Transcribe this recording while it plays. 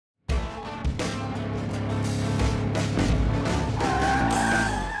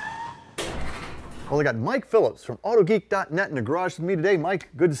Well, I got Mike Phillips from Autogeek.net in the garage with me today. Mike,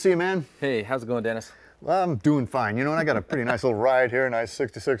 good to see you, man. Hey, how's it going, Dennis? Well, I'm doing fine. You know, and I got a pretty nice little ride here, a nice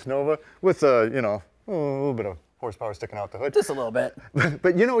 66 Nova with a, you know, a little bit of horsepower sticking out the hood. Just a little bit.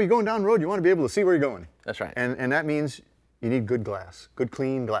 But you know, you're going down the road, you want to be able to see where you're going. That's right. And that means you need good glass, good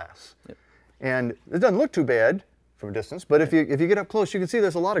clean glass. Yep. And it doesn't look too bad from a distance, but if you get up close, you can see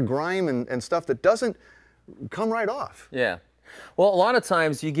there's a lot of grime and stuff that doesn't come right off. Yeah. Well, a lot of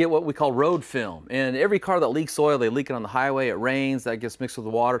times you get what we call road film, and every car that leaks oil, they leak it on the highway, it rains, that gets mixed with the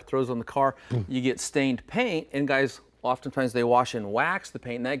water, throws on the car, you get stained paint, and guys, oftentimes they wash and wax the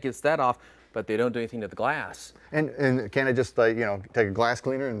paint, and that gets that off, but they don't do anything to the glass. And can I just, you know, take a glass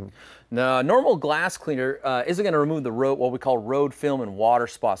cleaner and... No, a normal glass cleaner isn't going to remove the what we call road film and water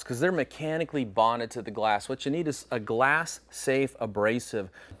spots, because they're mechanically bonded to the glass. What you need is a glass-safe abrasive.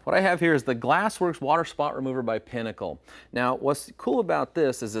 What I have here is the Glassworks water spot remover by Pinnacle. Now, what's cool about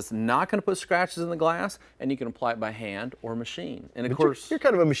this is it's not going to put scratches in the glass, and you can apply it by hand or machine. And of course, you're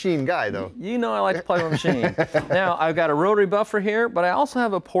kind of a machine guy, though. You know I like to play with machine. Now, I've got a rotary buffer here, but I also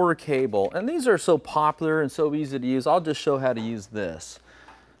have a Porter cable, and these are so popular and so easy to use. I'll just show how to use this.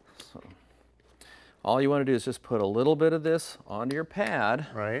 So, all you want to do is just put a little bit of this onto your pad.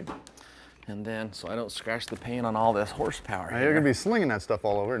 Right. And then, so I don't scratch the paint on all this horsepower here. You're going to be slinging that stuff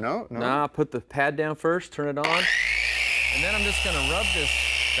all over. No? Nah, put the pad down first, turn it on, and then I'm just going to rub this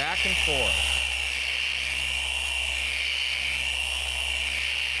back and forth.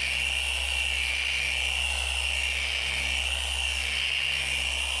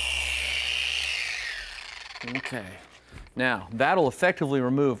 Okay. Now, that'll effectively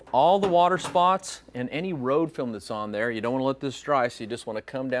remove all the water spots and any road film that's on there. You don't want to let this dry, so you just want to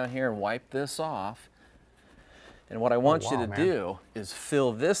come down here and wipe this off. And what I want you to do is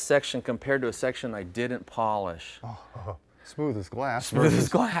fill this section compared to a section I didn't polish. Oh, smooth as glass. Smooth as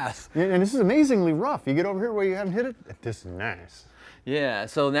glass. And this is amazingly rough. You get over here where you haven't hit it, this is nice. Yeah,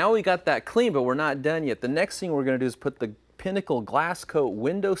 so now we got that clean, but we're not done yet. The next thing we're going to do is put the Pinnacle GlassCoat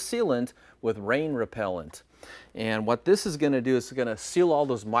window sealant with rain repellent. And what this is going to do is it's going to seal all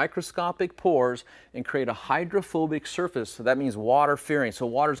those microscopic pores and create a hydrophobic surface. So that means water fearing. So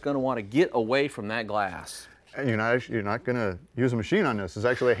water's going to want to get away from that glass. And you're not going to use a machine on this. It's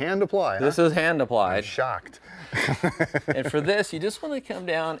actually a hand apply. This is hand applied. I'm shocked. And for this, you just want to come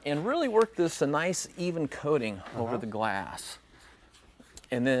down and really work this a nice even coating over the glass.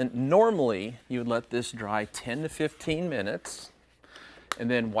 And then normally you would let this dry 10 to 15 minutes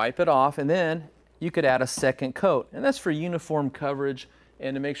and then wipe it off, and then you could add a second coat, and that's for uniform coverage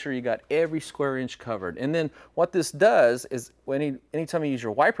and to make sure you got every square inch covered. And then what this does is anytime you use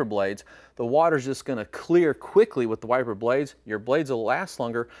your wiper blades, the water's just going to clear quickly with the wiper blades. Your blades will last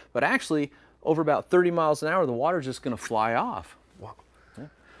longer, but actually over about 30 miles an hour, the water's just going to fly off. Wow. Yeah.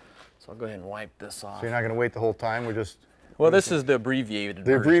 So I'll go ahead and wipe this off. So you're not going to wait the whole time? We're just... Well, this is the abbreviated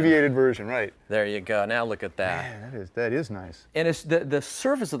version. The abbreviated version, right. There you go. Now look at that. Man, that is nice. And it's the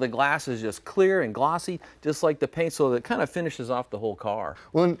surface of the glass is just clear and glossy, just like the paint, so that it kind of finishes off the whole car.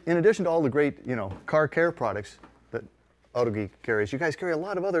 Well, in addition to all the great, you know, car care products that Autogeek carries, you guys carry a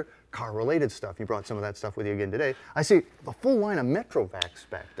lot of other car-related stuff. You brought some of that stuff with you again today. I see a full line of Metrovacs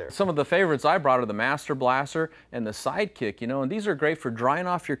back there. Some of the favorites I brought are the Master Blaster and the Sidekick, you know, and these are great for drying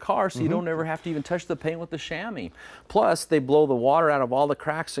off your car so you don't ever have to even touch the paint with the chamois. Plus, they blow the water out of all the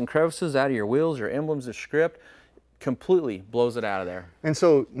cracks and crevices out of your wheels, your emblems, your script. Completely blows it out of there. And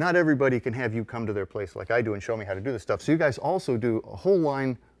so not everybody can have you come to their place like I do and show me how to do this stuff. So you guys also do a whole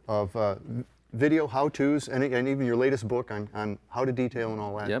line of video how-tos and even your latest book on how to detail and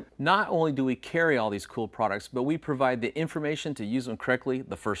all that. Yep. Not only do we carry all these cool products, but we provide the information to use them correctly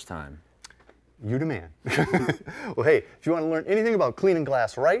the first time. You demand. Well, hey, if you want to learn anything about cleaning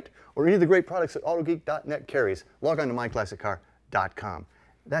glass right, or any of the great products that Autogeek.net carries, log on to myclassiccar.com.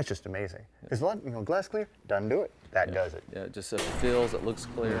 That's just amazing. There's a lot, you know, glass clear, doesn't do it. That does it. Yeah, it just feels, it looks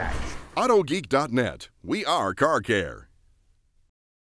clear. Nice. Autogeek.net. We are car care.